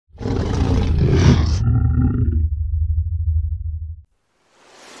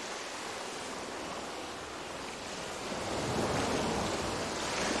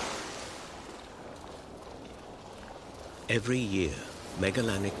Every year,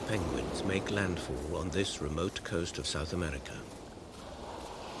 Magellanic penguins make landfall on this remote coast of South America.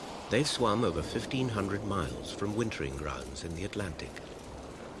 They've swum over 1,500 miles from wintering grounds in the Atlantic.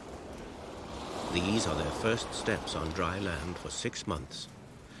 These are their first steps on dry land for 6 months,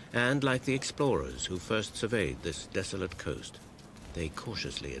 and like the explorers who first surveyed this desolate coast, they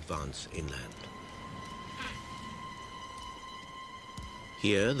cautiously advance inland.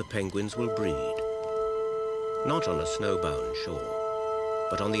 Here the penguins will breed, not on a snowbound shore,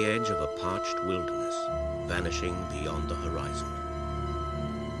 but on the edge of a parched wilderness, vanishing beyond the horizon.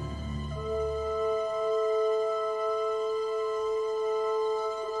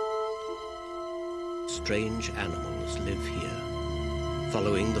 Strange animals live here,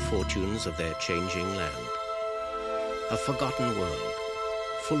 following the fortunes of their changing land. A forgotten world,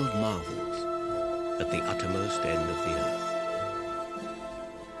 full of marvels, at the uttermost end of the earth.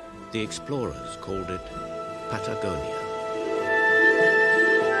 The explorers called it Patagonia.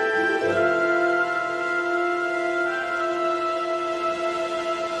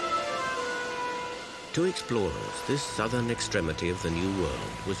 To explorers, this southern extremity of the New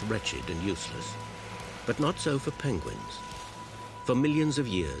World was wretched and useless, but not so for penguins. For millions of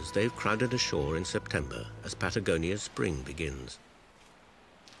years, they've crowded ashore in September as Patagonia's spring begins.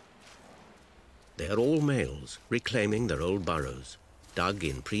 They are all males, reclaiming their old burrows, dug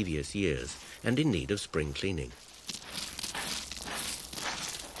in previous years and in need of spring cleaning.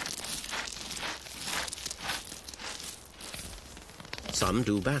 Some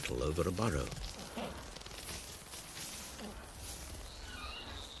do battle over a burrow.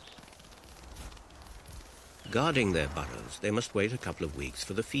 Guarding their burrows, they must wait a couple of weeks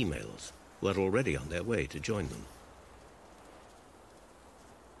for the females, who are already on their way to join them.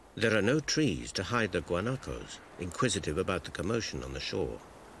 There are no trees to hide the guanacos, inquisitive about the commotion on the shore.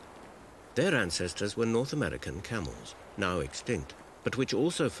 Their ancestors were North American camels, now extinct, but which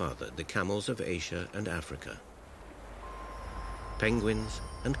also fathered the camels of Asia and Africa. Penguins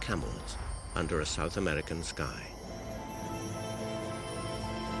and camels under a South American sky.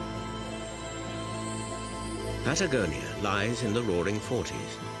 Patagonia lies in the roaring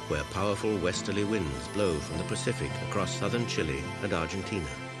 40s, where powerful westerly winds blow from the Pacific across southern Chile and Argentina.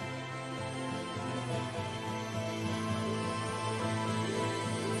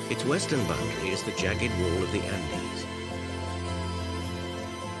 Its western boundary is the jagged wall of the Andes.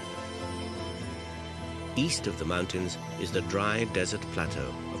 East of the mountains is the dry desert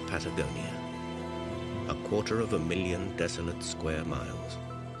plateau of Patagonia, 250,000 desolate square miles.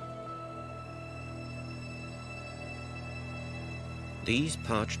 These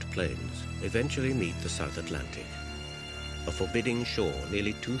parched plains eventually meet the South Atlantic, a forbidding shore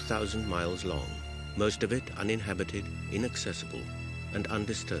nearly 2,000 miles long, most of it uninhabited, inaccessible, and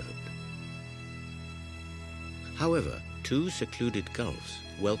undisturbed. However, 2 secluded gulfs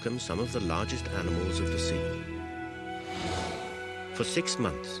welcome some of the largest animals of the sea. For 6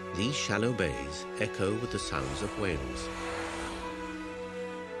 months, these shallow bays echo with the sounds of whales.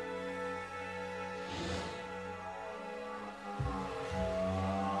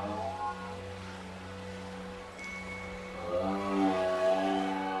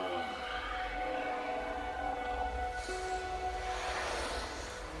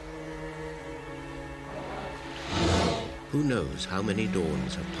 Who knows how many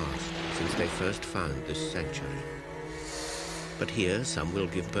dawns have passed since they first found this sanctuary. But here some will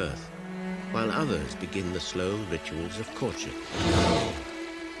give birth, while others begin the slow rituals of courtship,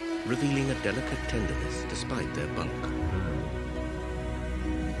 revealing a delicate tenderness despite their bulk.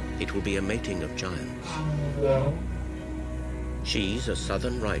 It will be a mating of giants. She's a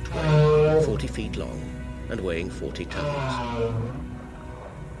southern right whale, 40 feet long and weighing 40 tons.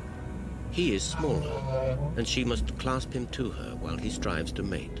 He is smaller, and she must clasp him to her while he strives to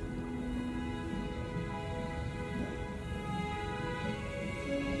mate.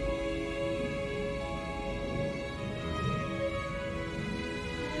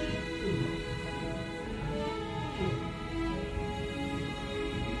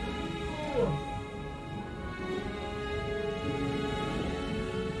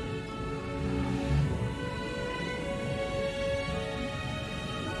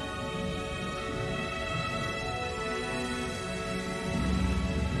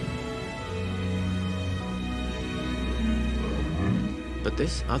 But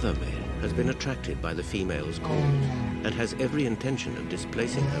this other male has been attracted by the female's calls and has every intention of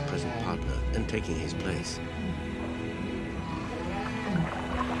displacing her present partner and taking his place.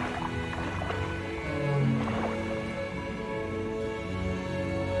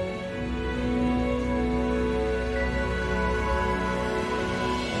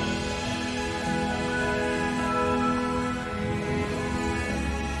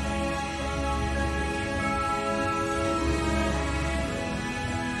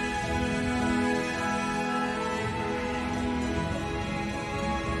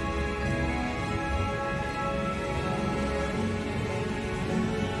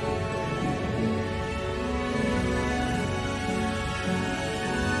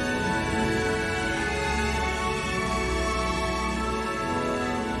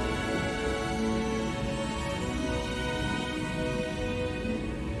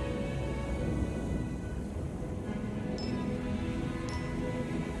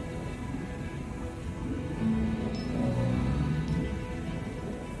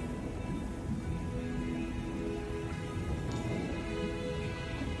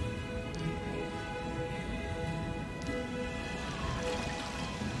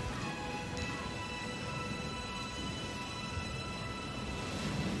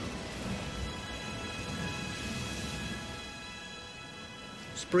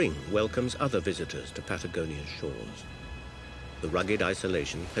 Spring welcomes other visitors to Patagonia's shores. The rugged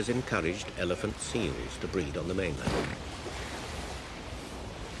isolation has encouraged elephant seals to breed on the mainland.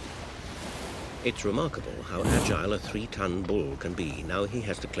 It's remarkable how agile a 3-ton bull can be now he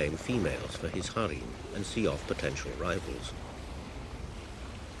has to claim females for his harem and see off potential rivals.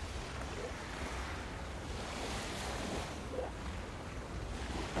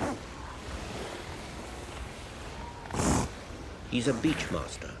 He's a beach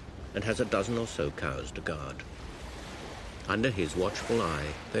master and has a dozen or so cows to guard. Under his watchful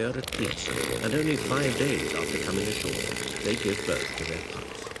eye, they are at peace, and only 5 days after coming ashore, they give birth to their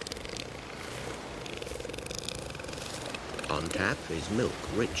pups. On tap is milk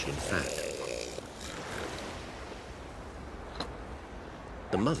rich in fat.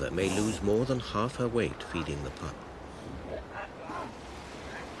 The mother may lose more than half her weight feeding the pup.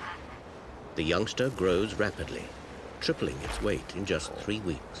 The youngster grows rapidly, tripling its weight in just 3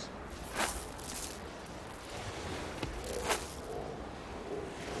 weeks.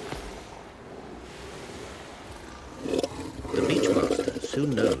 The beach master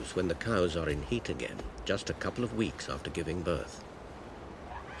soon knows when the cows are in heat again, just a couple of weeks after giving birth.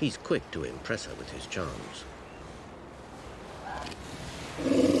 He's quick to impress her with his charms.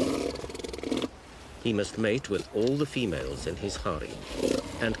 He must mate with all the females in his harem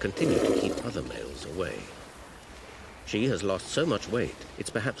and continue to keep other males away. She has lost so much weight, it's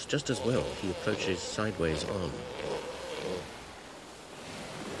perhaps just as well he approaches sideways on.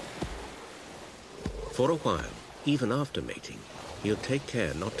 For a while, even after mating, he'll take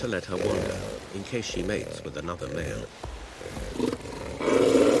care not to let her wander in case she mates with another male.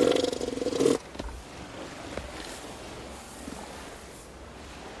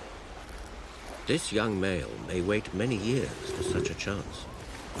 This young male may wait many years for such a chance.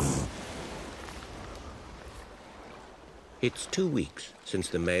 It's 2 weeks since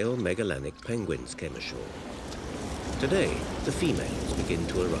the male Magellanic penguins came ashore. Today, the females begin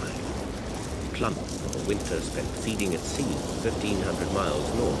to arrive. Plump from a winter spent feeding at sea 1,500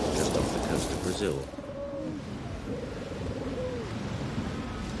 miles north just off the coast of Brazil.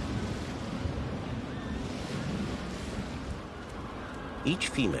 Each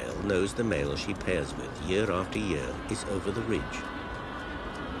female knows the male she pairs with year after year is over the ridge.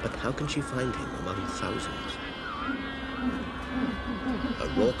 But how can she find him among thousands? A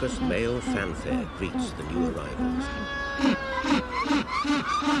raucous male fanfare greets the new arrivals.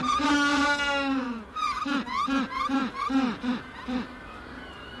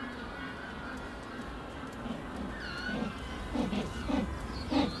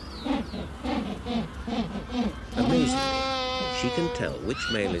 Amazingly, she can tell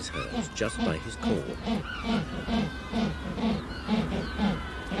which male is hers just by his call.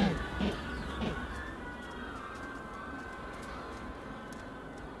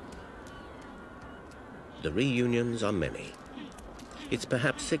 The reunions are many. It's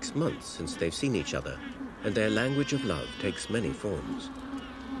perhaps 6 months since they've seen each other, and their language of love takes many forms.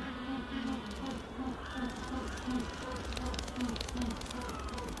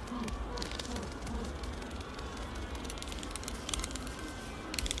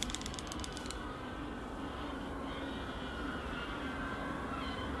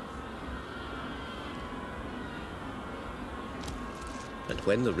 And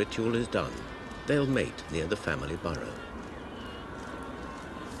when the ritual is done, they'll mate near the family burrow.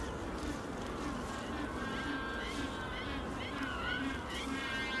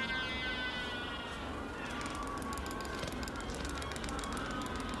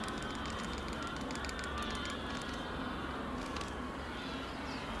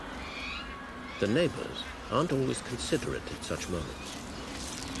 The neighbors aren't always considerate at such moments.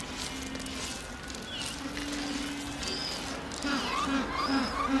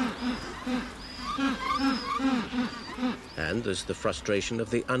 And there's the frustration of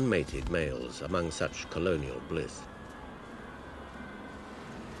the unmated males among such colonial bliss.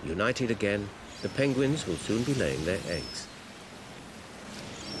 United again, the penguins will soon be laying their eggs.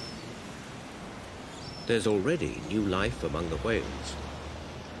 There's already new life among the whales.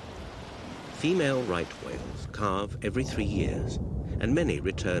 Female right whales calve every 3 years, and many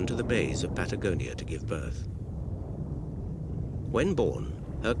return to the bays of Patagonia to give birth. When born,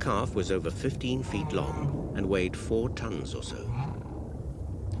 her calf was over 15 feet long and weighed 4 tons or so.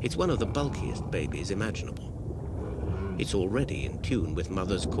 It's one of the bulkiest babies imaginable. It's already in tune with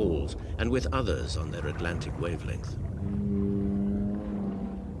mother's calls and with others on their Atlantic wavelength.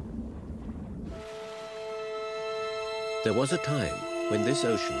 There was a time when this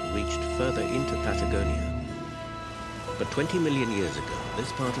ocean reached further into Patagonia. But 20 million years ago,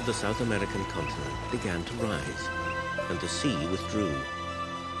 this part of the South American continent began to rise, and the sea withdrew.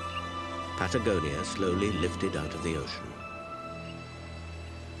 Patagonia slowly lifted out of the ocean.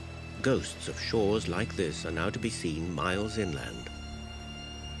 Ghosts of shores like this are now to be seen miles inland.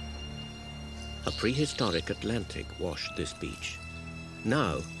 A prehistoric Atlantic washed this beach.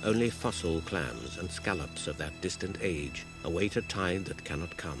 Now, only fossil clams and scallops of that distant age await a tide that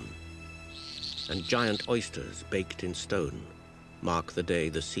cannot come. And giant oysters baked in stone mark the day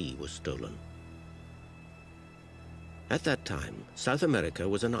the sea was stolen. At that time, South America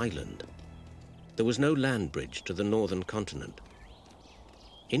was an island. There was no land bridge to the northern continent.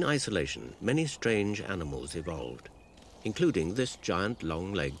 In isolation, many strange animals evolved, including this giant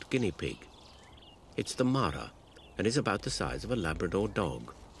long-legged guinea pig. It's the mara, and is about the size of a Labrador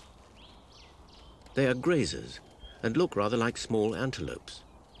dog. They are grazers and look rather like small antelopes,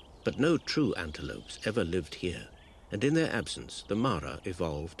 but no true antelopes ever lived here, and in their absence, the mara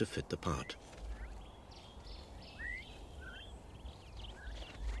evolved to fit the part.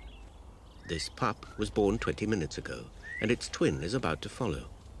 This pup was born 20 minutes ago, and its twin is about to follow.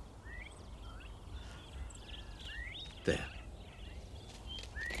 There.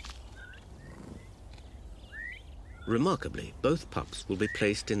 Remarkably, both pups will be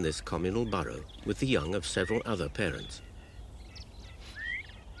placed in this communal burrow with the young of several other parents.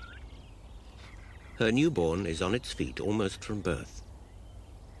 Her newborn is on its feet almost from birth.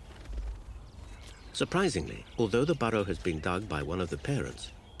 Surprisingly, although the burrow has been dug by one of the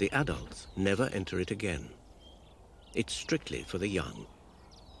parents, the adults never enter it again. It's strictly for the young.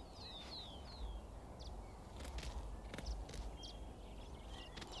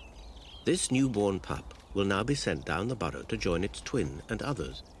 This newborn pup will now be sent down the burrow to join its twin and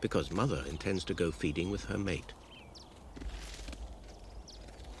others, because mother intends to go feeding with her mate.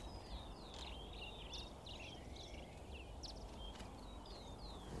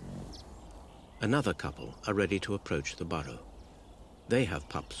 Another couple are ready to approach the burrow. They have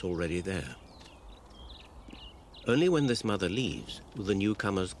pups already there. Only when this mother leaves will the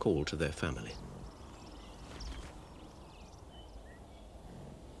newcomers call to their family.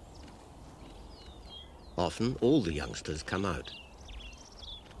 Often all the youngsters come out,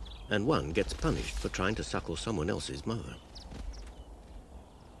 and one gets punished for trying to suckle someone else's mother.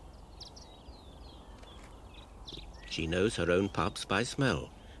 She knows her own pups by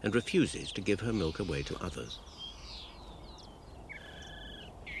smell and refuses to give her milk away to others.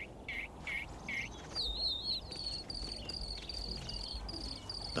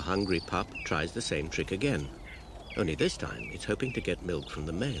 The hungry pup tries the same trick again, only this time it's hoping to get milk from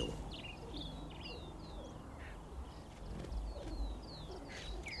the male.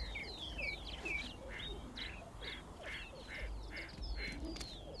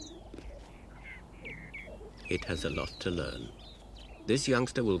 It has a lot to learn. This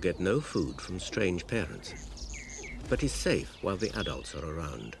youngster will get no food from strange parents, but is safe while the adults are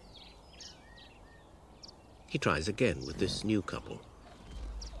around. He tries again with this new couple.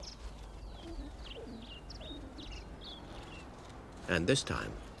 And this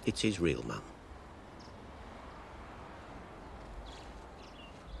time, it's his real mum.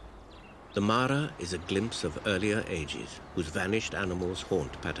 The mara is a glimpse of earlier ages whose vanished animals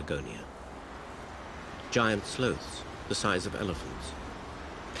haunt Patagonia. Giant sloths, the size of elephants,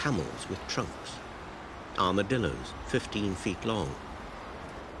 camels with trunks, armadillos 15 feet long,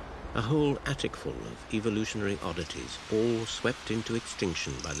 a whole attic full of evolutionary oddities, all swept into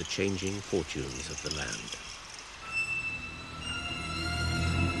extinction by the changing fortunes of the land.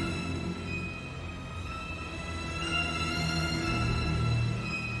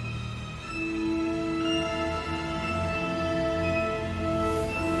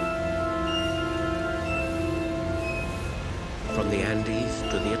 From the Andes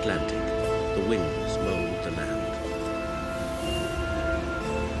to the Atlantic, the winds mold the land.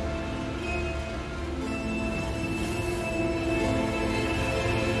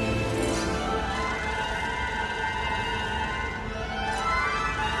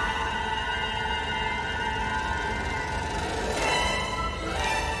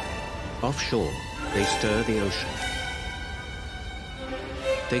 Offshore, they stir the ocean.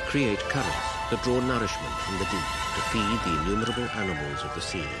 They create currents that draw nourishment from the deep to feed the innumerable animals of the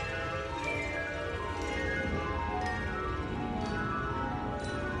sea.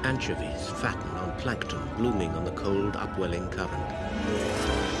 Anchovies fatten on plankton blooming on the cold upwelling current.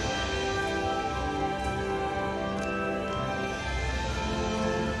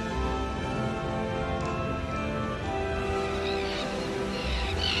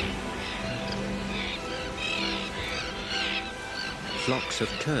 Flocks of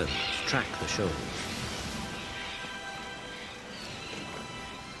terns track the shoals.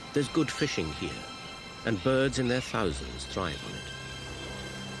 There's good fishing here, and birds in their thousands thrive on it.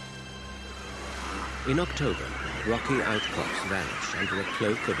 In October, rocky outcrops vanish under a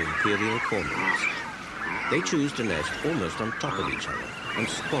cloak of imperial cormorants. They choose to nest almost on top of each other and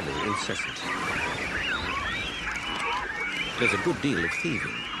squabble incessantly. There's a good deal of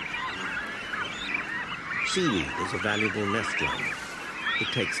thieving. Seaweed is a valuable nest liner. It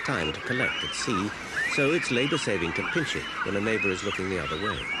takes time to collect at sea, so it's labor-saving to pinch it when a neighbor is looking the other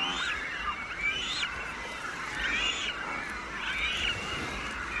way.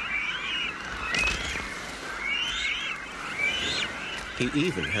 He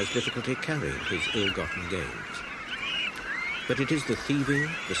even has difficulty carrying his ill-gotten gains. But it is the thieving,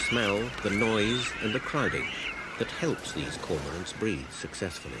 the smell, the noise, and the crowding that helps these cormorants breed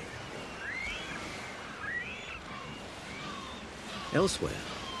successfully. Elsewhere,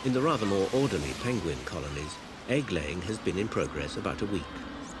 in the rather more orderly penguin colonies, egg-laying has been in progress about a week.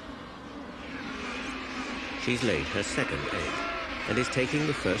 She's laid her second egg and is taking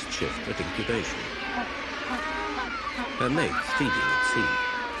the first shift at incubation. Her mate's feeding at sea.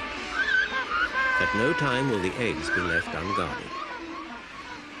 At no time will the eggs be left unguarded.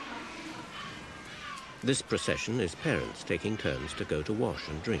 This procession is parents taking turns to go to wash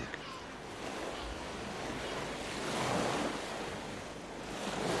and drink.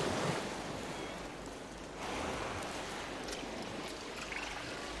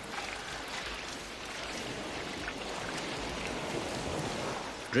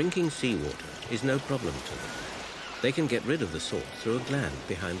 Drinking seawater is no problem to them. They can get rid of the salt through a gland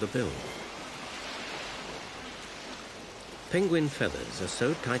behind the bill. Penguin feathers are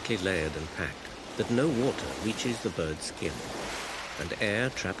so tightly layered and packed that no water reaches the bird's skin, and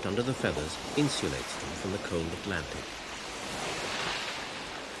air trapped under the feathers insulates them from the cold Atlantic.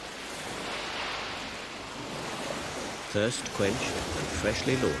 Thirst quenched and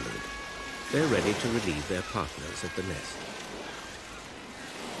freshly laundered, they're ready to relieve their partners at the nest.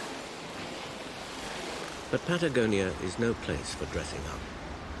 But Patagonia is no place for dressing up.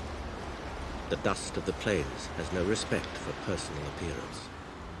 The dust of the plains has no respect for personal appearance.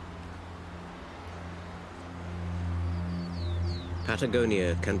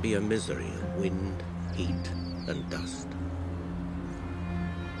 Patagonia can be a misery of wind, heat, and dust.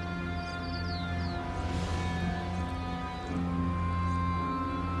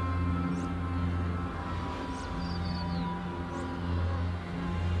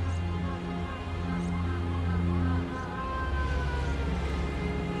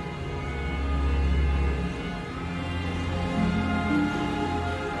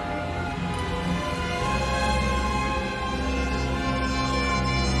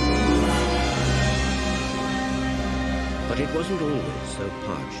 But it wasn't always so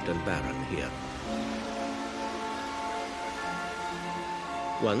parched and barren here.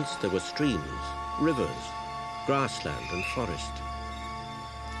 Once there were streams, rivers, grassland and forest.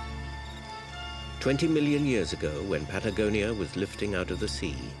 20 million years ago, when Patagonia was lifting out of the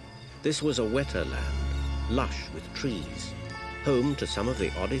sea, this was a wetter land, lush with trees, home to some of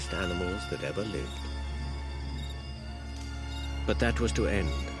the oddest animals that ever lived. But that was to end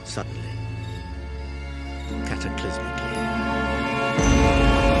suddenly, cataclysmically.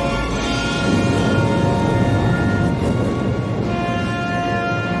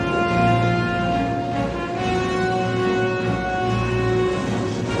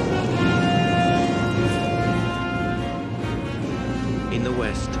 In the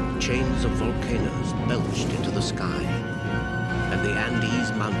west, chains of volcanoes belched into the sky, and the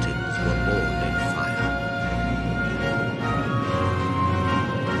Andes mountains were born in fire.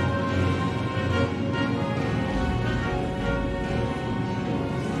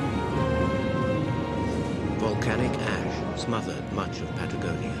 Volcanic ash smothered much of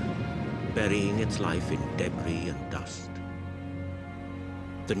Patagonia, burying its life in debris and dust.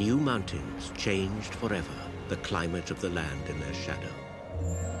 The new mountains changed forever the climate of the land in their shadow.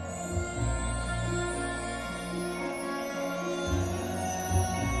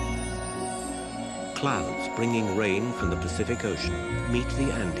 Clouds bringing rain from the Pacific Ocean meet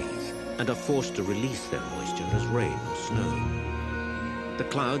the Andes and are forced to release their moisture as rain or snow. The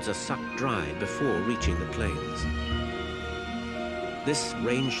clouds are sucked dry before reaching the plains. This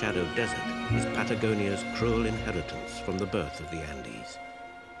rain-shadowed desert is Patagonia's cruel inheritance from the birth of the Andes.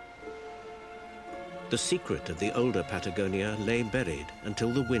 The secret of the older Patagonia lay buried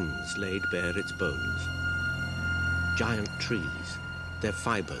until the winds laid bare its bones. Giant trees, their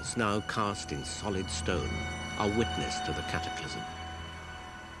fibers now cast in solid stone, are witness to the cataclysm.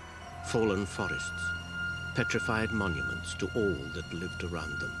 Fallen forests, petrified monuments to all that lived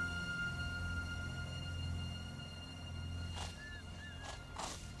around them.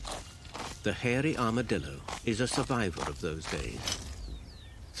 The hairy armadillo is a survivor of those days.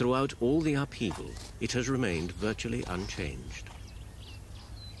 Throughout all the upheaval, it has remained virtually unchanged.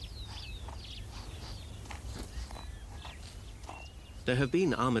 There have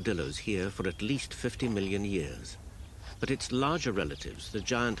been armadillos here for at least 50 million years, but its larger relatives, the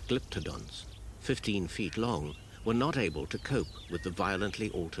giant glyptodonts, 15 feet long, were not able to cope with the violently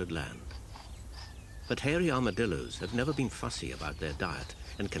altered land. But hairy armadillos have never been fussy about their diet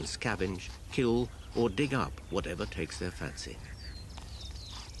and can scavenge, kill, or dig up whatever takes their fancy.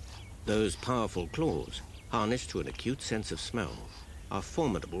 Those powerful claws, harnessed to an acute sense of smell, are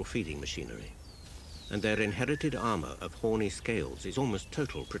formidable feeding machinery, and their inherited armor of horny scales is almost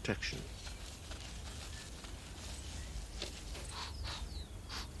total protection.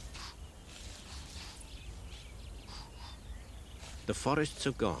 The forests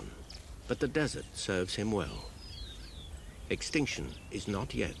are gone, but the desert serves him well. Extinction is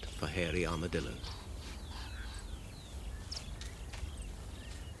not yet for hairy armadillos.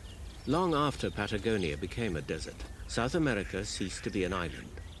 Long after Patagonia became a desert, South America ceased to be an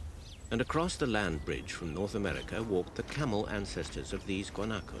island, and across the land bridge from North America walked the camel ancestors of these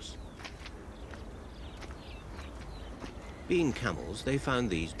guanacos. Being camels, they found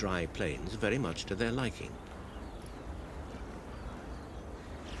these dry plains very much to their liking.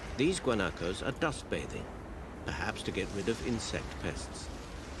 These guanacos are dust bathing, perhaps to get rid of insect pests.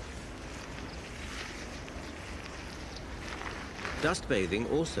 Dust bathing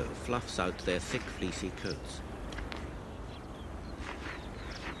also fluffs out their thick, fleecy coats.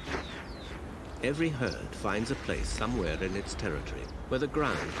 Every herd finds a place somewhere in its territory where the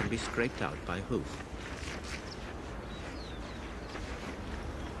ground can be scraped out by hoof.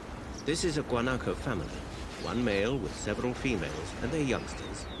 This is a guanaco family, one male with several females and their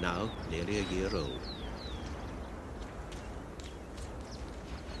youngsters, now nearly a year old.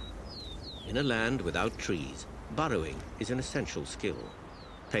 In a land without trees, burrowing is an essential skill.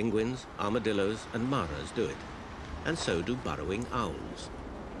 Penguins, armadillos, and maras do it, and so do burrowing owls.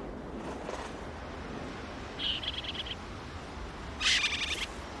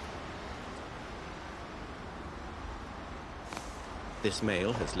 This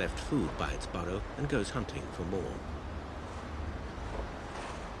male has left food by its burrow and goes hunting for more.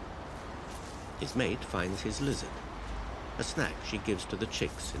 His mate finds his lizard, a snack she gives to the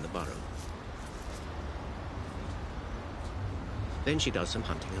chicks in the burrow. Then she does some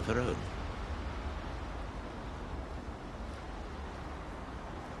hunting of her own.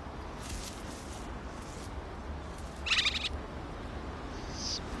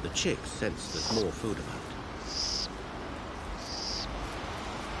 The chicks sense there's more food about.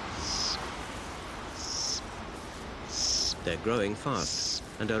 They're growing fast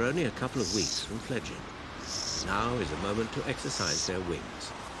and are only a couple of weeks from fledging. Now is a moment to exercise their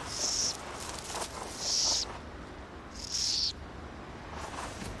wings.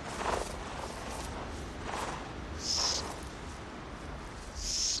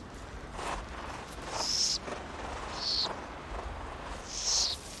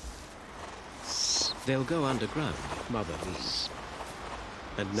 They'll go underground if Mother leaves,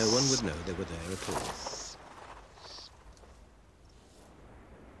 and no one would know they were there at all.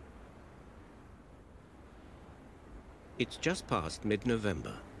 It's just past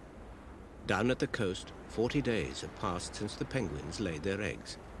mid-November. Down at the coast, 40 days have passed since the penguins laid their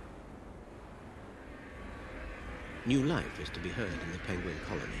eggs. New life is to be heard in the penguin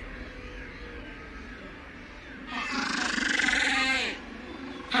colony.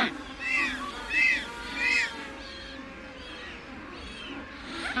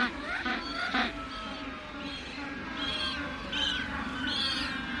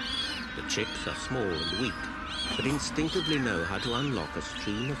 The chicks are small and weak, but instinctively know how to unlock a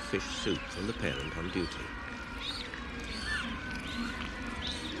stream of fish soup from the parent on duty.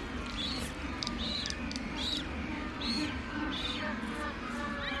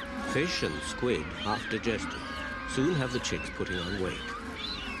 Fish and squid, half digested, soon have the chicks putting on weight.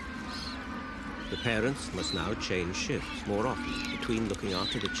 The parents must now change shifts more often between looking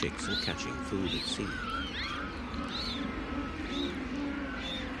after the chicks and catching food at sea.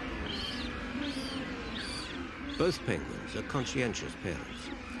 Both penguins are conscientious parents.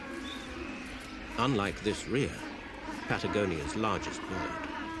 Unlike this rhea, Patagonia's largest bird,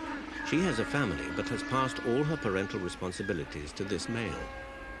 she has a family but has passed all her parental responsibilities to this male.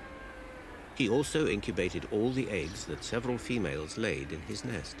 He also incubated all the eggs that several females laid in his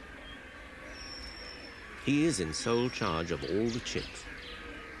nest. He is in sole charge of all the chicks.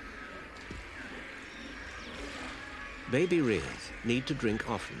 Baby rheas need to drink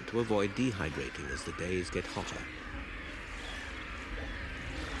often to avoid dehydrating as the days get hotter.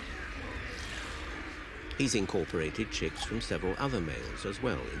 He's incorporated chicks from several other males as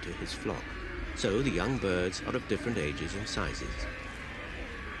well into his flock, so the young birds are of different ages and sizes.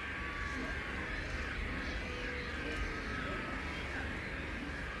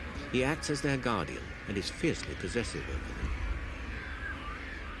 He acts as their guardian and is fiercely possessive over them.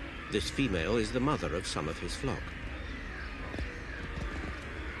 This female is the mother of some of his flock.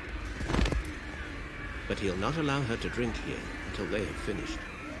 But he'll not allow her to drink here until they have finished.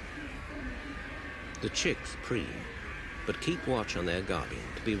 The chicks preen, but keep watch on their guardian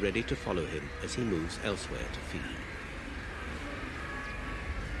to be ready to follow him as he moves elsewhere to feed.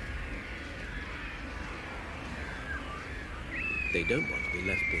 They don't want to be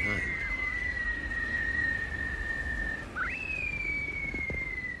left behind.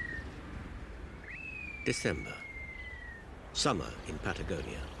 December. Summer in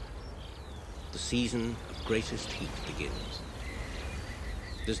Patagonia. The season of greatest heat begins.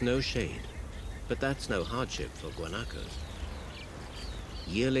 There's no shade, but that's no hardship for guanacos.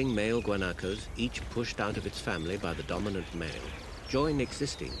 Yearling male guanacos, each pushed out of its family by the dominant male, join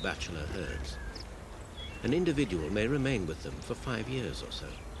existing bachelor herds. An individual may remain with them for 5 years or so.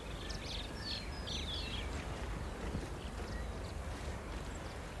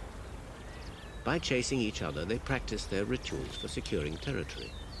 By chasing each other, they practice their rituals for securing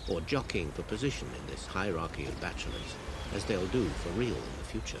territory, or jockeying for position in this hierarchy of bachelors, as they'll do for real in the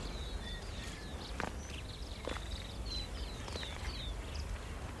future.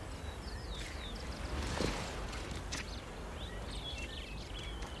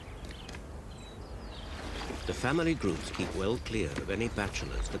 The family groups keep well clear of any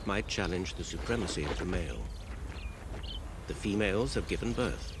bachelors that might challenge the supremacy of the male. The females have given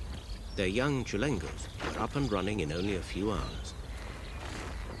birth. Their young chulengos are up and running in only a few hours.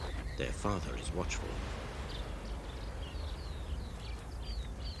 Their father is watchful.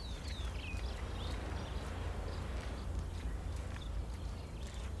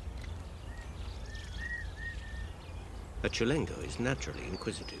 A chulengo is naturally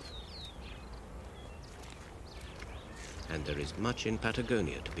inquisitive. And there is much in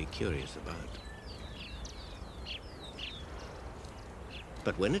Patagonia to be curious about.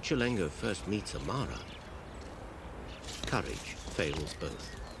 But when a chulengo first meets a mara, courage fails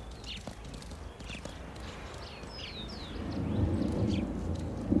both.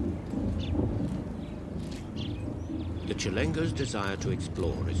 The chulengo's desire to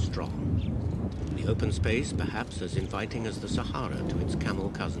explore is strong. The open space perhaps as inviting as the Sahara to its camel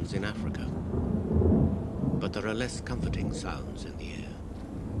cousins in Africa. But there are less comforting sounds in the air.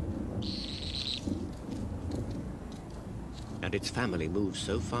 And its family moves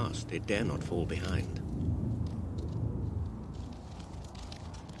so fast it dare not fall behind.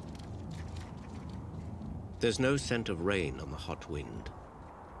 There's no scent of rain on the hot wind.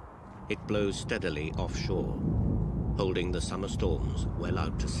 It blows steadily offshore, holding the summer storms well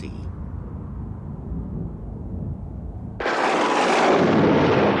out to sea.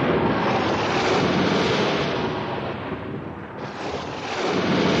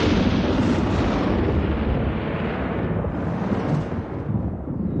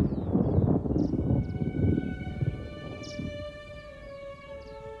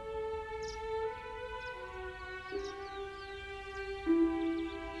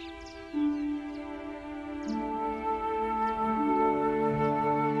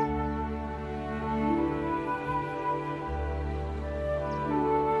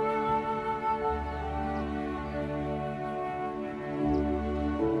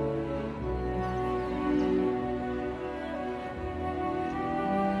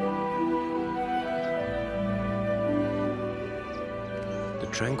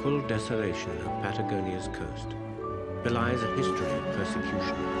 Tranquil desolation of Patagonia's coast belies a history of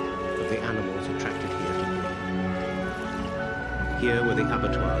persecution of the animals attracted here to breed. Here were the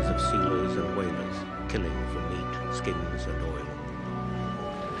abattoirs of sealers and whalers, killing for meat, skins and oil.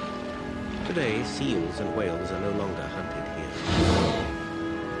 Today, seals and whales are no longer hunted here.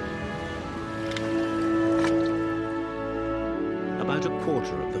 About a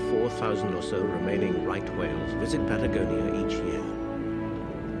quarter of the 4,000 or so remaining right whales visit Patagonia each year.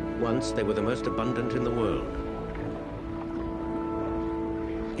 Once they were the most abundant in the world.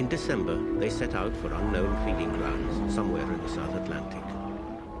 In December, they set out for unknown feeding grounds somewhere in the South Atlantic.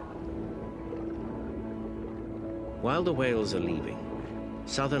 While the whales are leaving,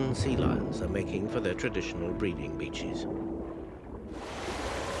 southern sea lions are making for their traditional breeding beaches.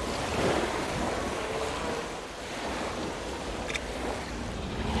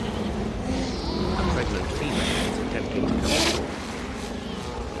 A pregnant female is attempting to come ashore.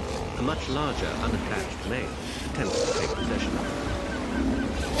 A much larger, unattached male attempts to take possession of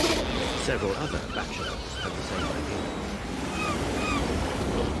her. Several other bachelors had the same idea.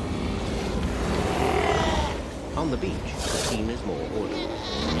 On the beach, the scene is more orderly.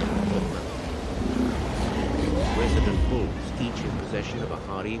 Resident bulls, each in possession of a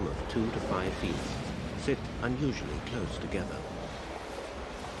harem of 2 to 5 females, sit unusually close together.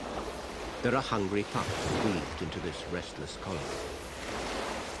 There are hungry pups weaved into this restless colony.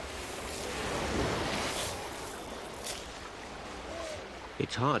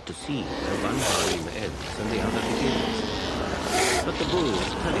 It's hard to see where one harem ends and the other begins. But the bulls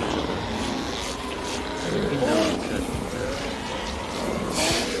tell each other in no uncertain terms.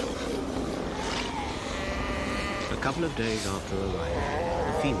 A couple of days after arrival,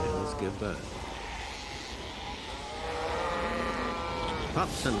 the females give birth.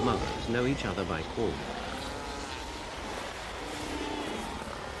 Pups and mothers know each other by call.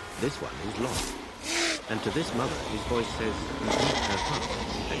 This one is lost. And to this mother, his voice says he's not her pup,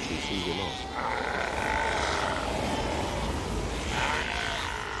 and she sees him off.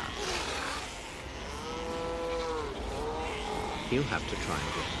 He'll have to try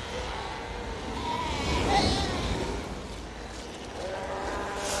again.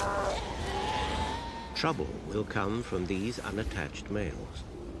 Trouble will come from these unattached males.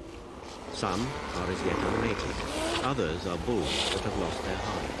 Some are as yet unmated. Others are bulls that have lost their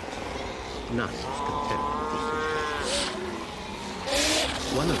hides. None is content with this situation.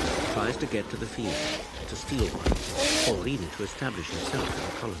 One of them tries to get to the female, to steal one, or even to establish himself in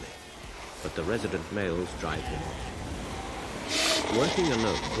the colony. But the resident males drive him off. Working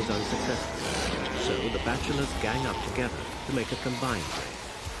alone was unsuccessful, so the bachelors gang up together to make a combined raid.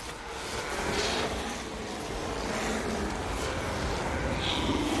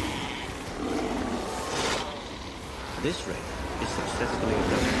 This raid is successfully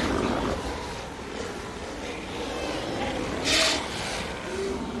done.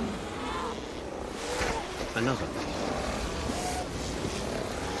 Another raid.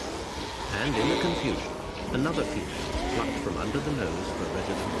 And in the confusion, another female is plucked from under the nose of a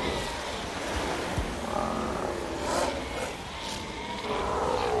resident bull.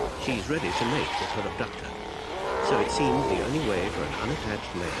 She's ready to mate with her abductor, so it seems the only way for an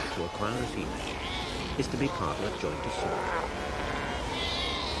unattached male to acquire a female is to be partnered joint assault.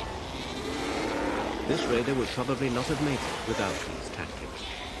 This raider would probably not have mated without these tactics.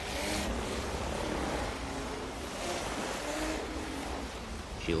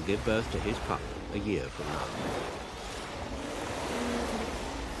 She'll give birth to his pup a year from now.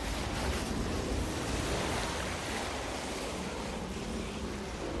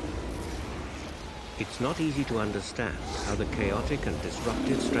 It's not easy to understand how the chaotic and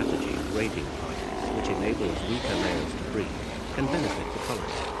disruptive strategy of raiding parties, which enables weaker males to breed, can benefit the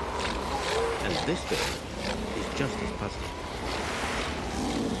colony. And this bit is just as puzzling.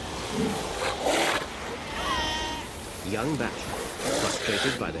 Young bachelors,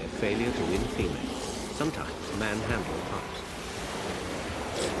 frustrated by their failure to win females, sometimes manhandle pups.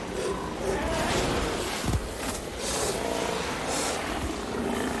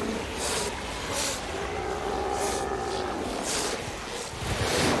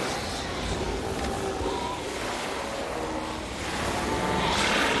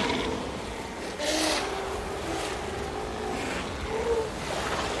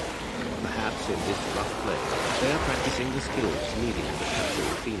 The skills needed for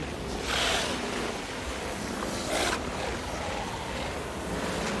capturing females.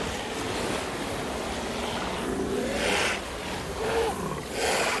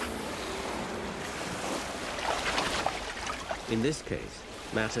 In this case,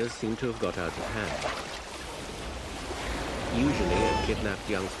 matters seem to have got out of hand. Usually, a kidnapped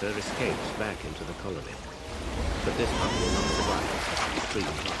youngster escapes back into the colony, but this pup will not survive such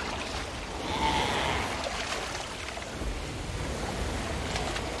extreme trials.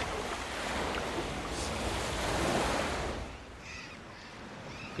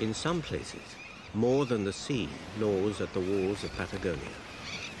 In some places, more than the sea gnaws at the walls of Patagonia.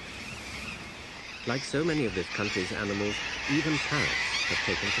 Like so many of this country's animals, even parrots have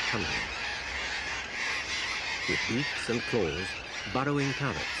taken to tunneling. With beaks and claws, burrowing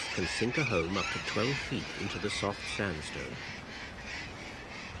parrots can sink a home up to 12 feet into the soft sandstone.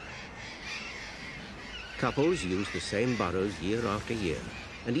 Couples use the same burrows year after year,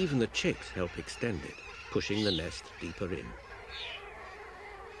 and even the chicks help extend it, pushing the nest deeper in.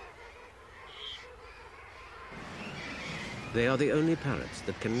 They are the only parrots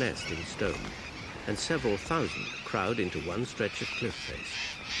that can nest in stone, and several thousand crowd into one stretch of cliff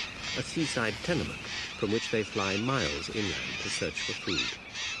face, a seaside tenement from which they fly miles inland to search for food.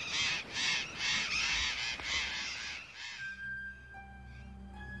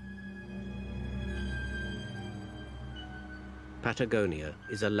 Patagonia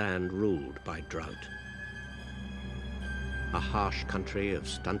is a land ruled by drought. A harsh country of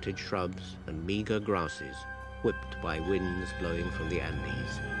stunted shrubs and meager grasses, whipped by winds blowing from the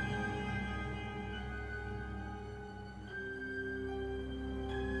Andes.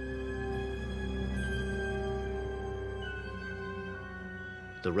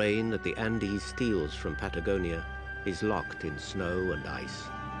 The rain that the Andes steals from Patagonia is locked in snow and ice.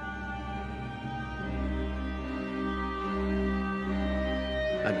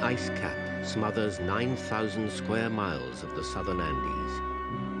 An ice cap smothers 9,000 square miles of the southern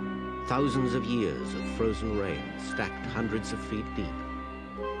Andes. Thousands of years of frozen rain stacked hundreds of feet deep.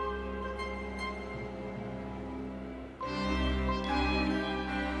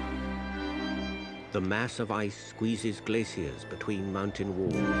 The mass of ice squeezes glaciers between mountain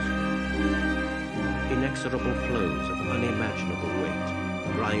walls. Inexorable flows of unimaginable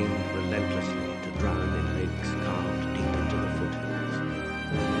weight grind relentlessly to drown in lakes carved deep into the foothills.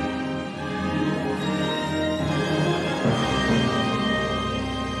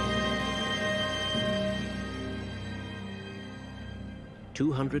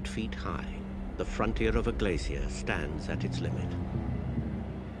 200 feet high, the frontier of a glacier stands at its limit.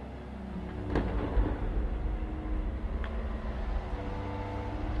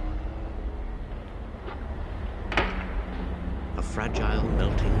 A fragile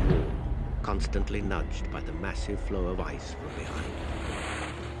melting wall, constantly nudged by the massive flow of ice from behind.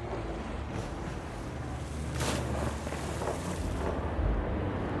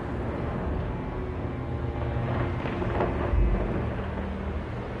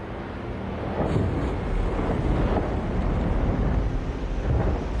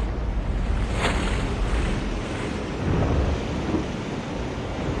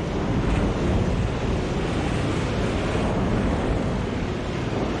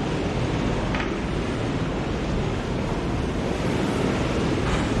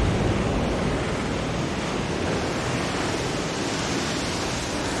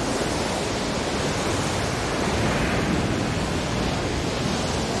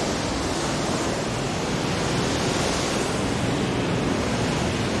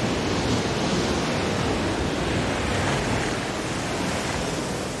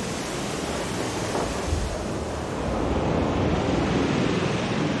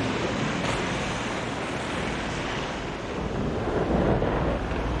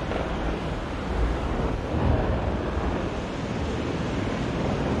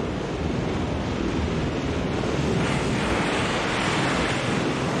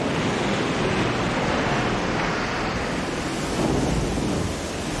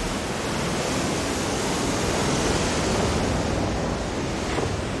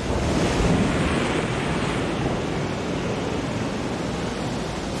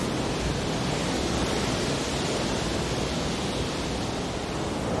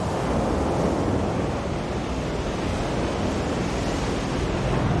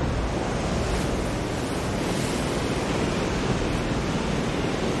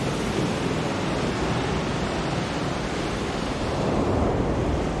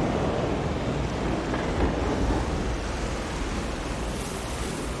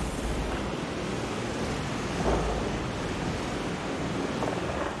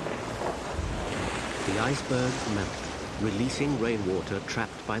 Icebergs melt, releasing rainwater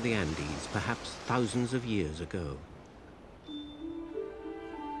trapped by the Andes perhaps thousands of years ago.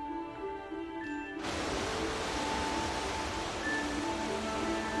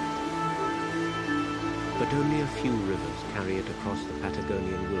 But only a few rivers carry it across the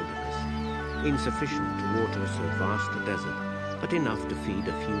Patagonian wilderness, insufficient to water so vast a desert, but enough to feed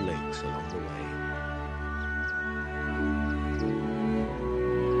a few lakes along the way.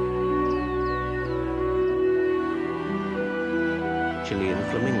 Chilean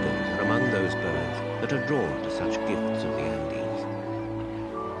flamingos are among those birds that are drawn to such gifts of the Andes.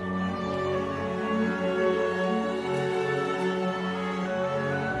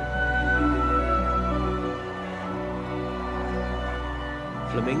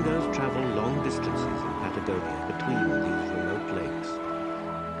 Flamingos travel long distances in Patagonia between these remote lakes.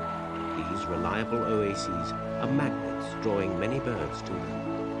 These reliable oases are magnets drawing many birds to them.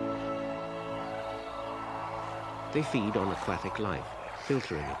 They feed on aquatic life,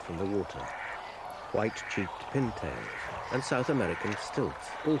 filtering it from the water. White-cheeked pintails and South American stilts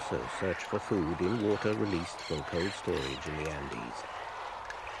also search for food in water released from cold storage in the Andes.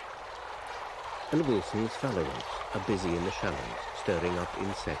 And Wilson's phalaropes are busy in the shallows, stirring up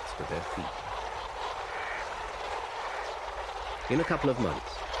insects with their feet. In a couple of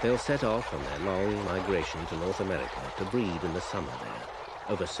months, they'll set off on their long migration to North America to breed in the summer there,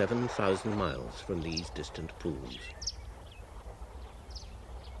 over 7,000 miles from these distant pools.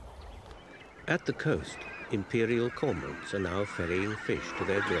 At the coast, imperial cormorants are now ferrying fish to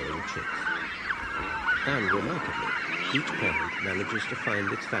their growing chicks. And remarkably, each parent manages to find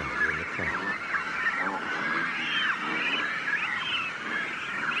its family in the crowd.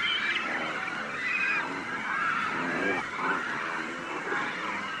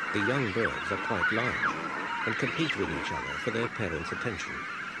 The young birds are quite large and compete with each other for their parents' attention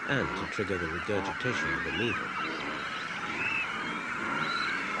and to trigger the regurgitation of the meal.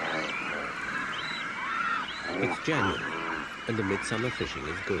 It's January, and the midsummer fishing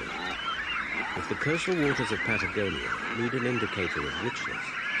is good. If the coastal waters of Patagonia need an indicator of richness,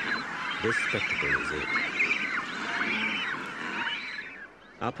 this spectacle is it.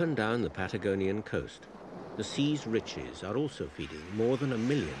 Up and down the Patagonian coast, the sea's riches are also feeding more than 1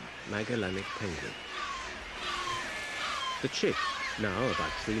 million Magellanic penguins. The chicks, now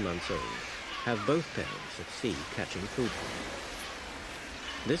about 3 months old, have both parents at sea catching food for them.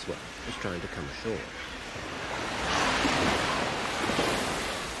 This one is trying to come ashore.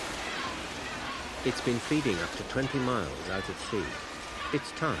 It's been feeding up to 20 miles out at sea.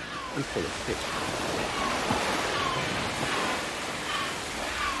 It's tired and full of fish.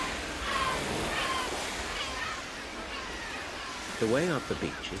 The way up the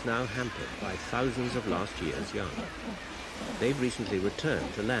beach is now hampered by thousands of last year's young. They've recently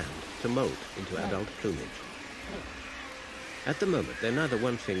returned to land to molt into adult plumage. At the moment, they're neither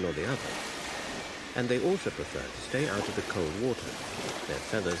one thing nor the other. And they also prefer to stay out of the cold water. Their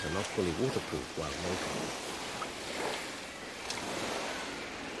feathers are not fully waterproof while molting.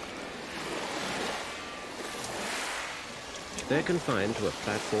 They're confined to a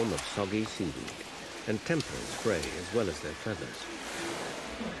platform of soggy seaweed and temporary spray as well as their feathers.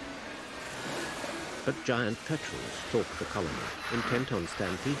 But giant petrels stalk the colony, intent on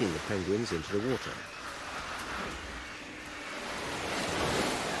stampeding the penguins into the water.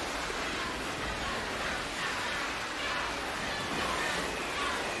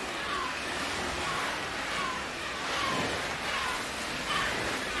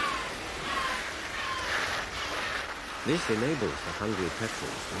 This enables the hungry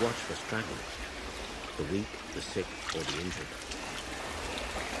petrels to watch for stragglers, the weak, the sick, or the injured.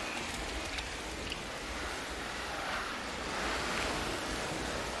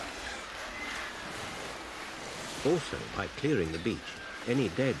 Also, by clearing the beach, any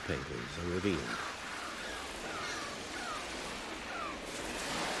dead penguins are revealed.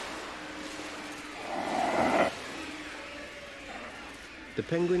 The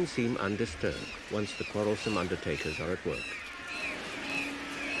penguins seem undisturbed once the quarrelsome undertakers are at work.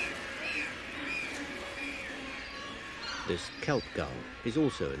 This kelp gull is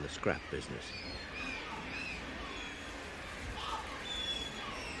also in the scrap business.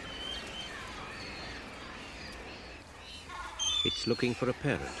 It's looking for a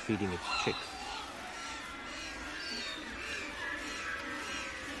parent feeding its chicks.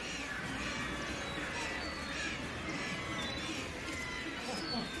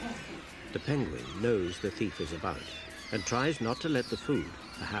 The penguin knows the thief is about and tries not to let the food,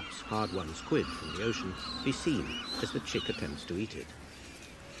 perhaps hard-won squid from the ocean, be seen as the chick attempts to eat it.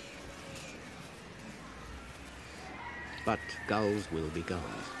 But gulls will be gulls.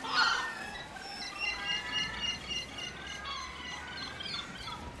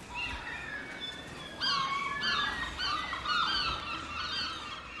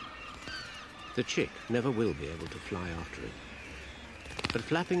 The chick never will be able to fly after it, but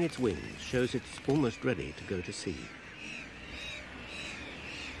flapping its wings shows it's almost ready to go to sea.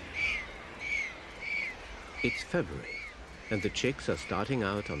 It's February, and the chicks are starting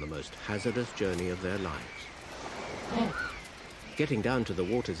out on the most hazardous journey of their lives. Getting down to the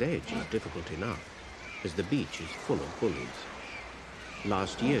water's edge is difficult enough, as the beach is full of bullies.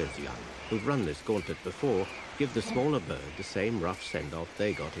 Last year's young, who've run this gauntlet before, give the smaller bird the same rough send-off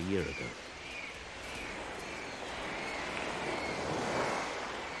they got a year ago.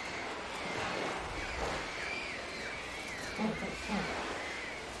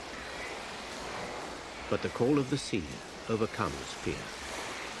 But the call of the sea overcomes fear.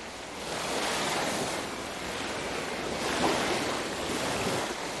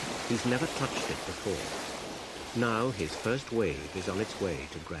 He's never touched it before. Now his first wave is on its way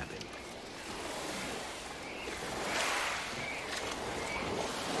to grab him.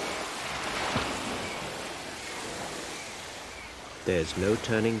 There's no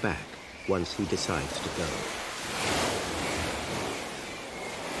turning back once he decides to go.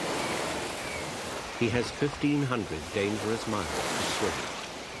 He has 1,500 dangerous miles to swim.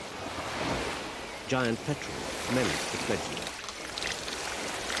 Giant petrels menace the fledglings.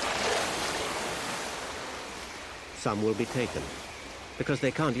 Some will be taken, because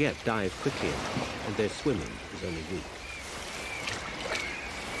they can't yet dive quickly enough, and their swimming is only weak.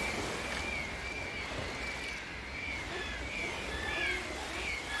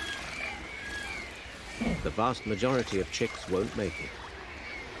 The vast majority of chicks won't make it.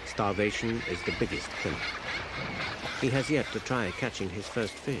 Starvation is the biggest killer. He has yet to try catching his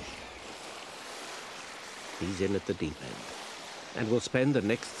first fish. He's in at the deep end, and will spend the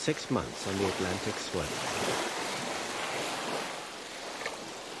next 6 months on the Atlantic swell.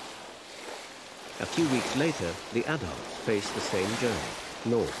 A few weeks later, the adults face the same journey,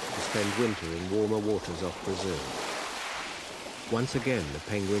 north to spend winter in warmer waters off Brazil. Once again, the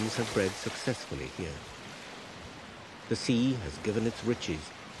penguins have bred successfully here. The sea has given its riches,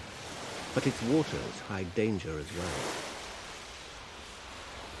 but its waters hide danger as well.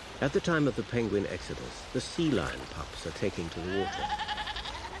 At the time of the penguin exodus, the sea lion pups are taking to the water.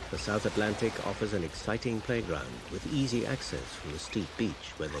 The South Atlantic offers an exciting playground with easy access from the steep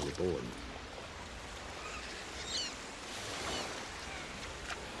beach where they were born.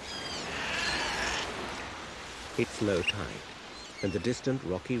 It's low tide, and the distant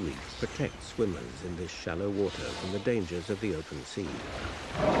rocky reef protects swimmers in this shallow water from the dangers of the open sea.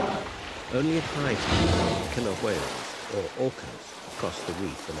 Only at high tide killer whales or orcas cross the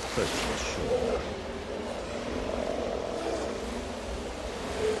reef and approach this shore.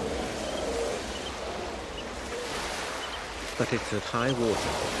 But it's at high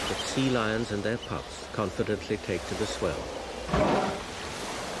water that sea lions and their pups confidently take to the swell.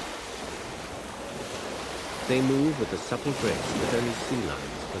 They move with a supple grace that only sea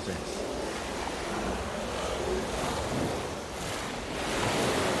lions possess.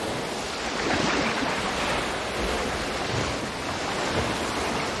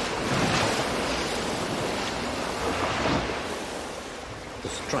 The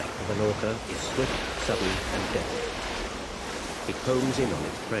strike of an orca is swift, sudden, and deadly. It homes in on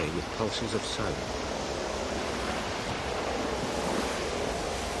its prey with pulses of silence.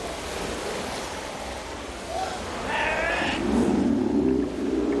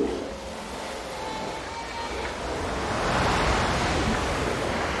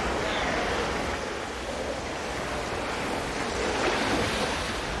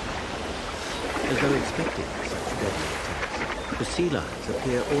 As though expecting such deadly attacks, the sea lions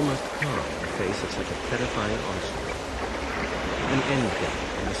appear almost calm in the face of such a terrifying onslaught. An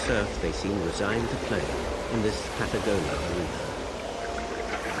endgame on the surf they seem resigned to play in this Patagonia arena.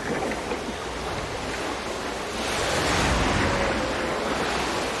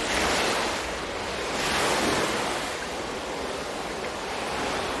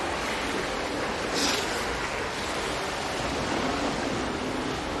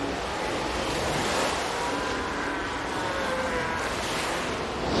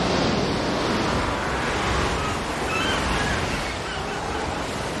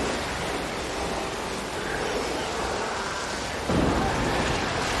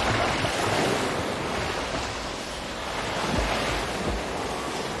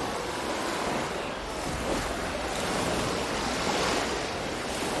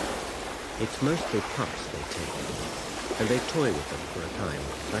 It's mostly pups they take, and they toy with them for a time,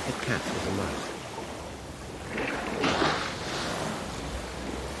 like a cat with a mouse.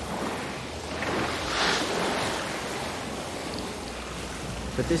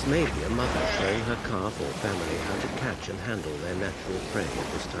 But this may be a mother showing her calf or family how to catch and handle their natural prey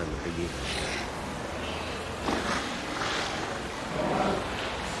at this time of the year.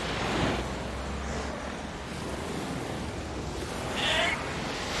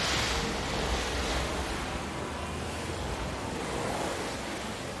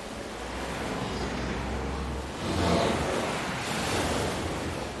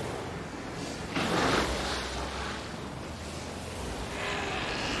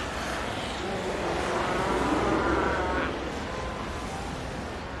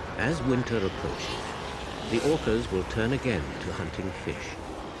 As winter approaches, the orcas will turn again to hunting fish,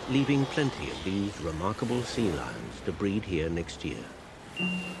 leaving plenty of these remarkable sea lions to breed here next year.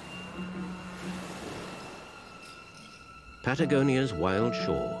 Patagonia's wild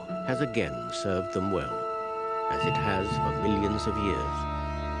shore has again served them well, as it has for millions of years.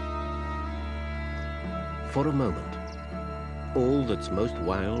 For a moment, all that's most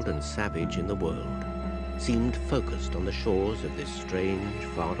wild and savage in the world seemed focused on the shores of this strange,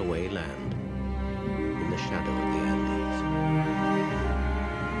 faraway land in the shadow of the Andes.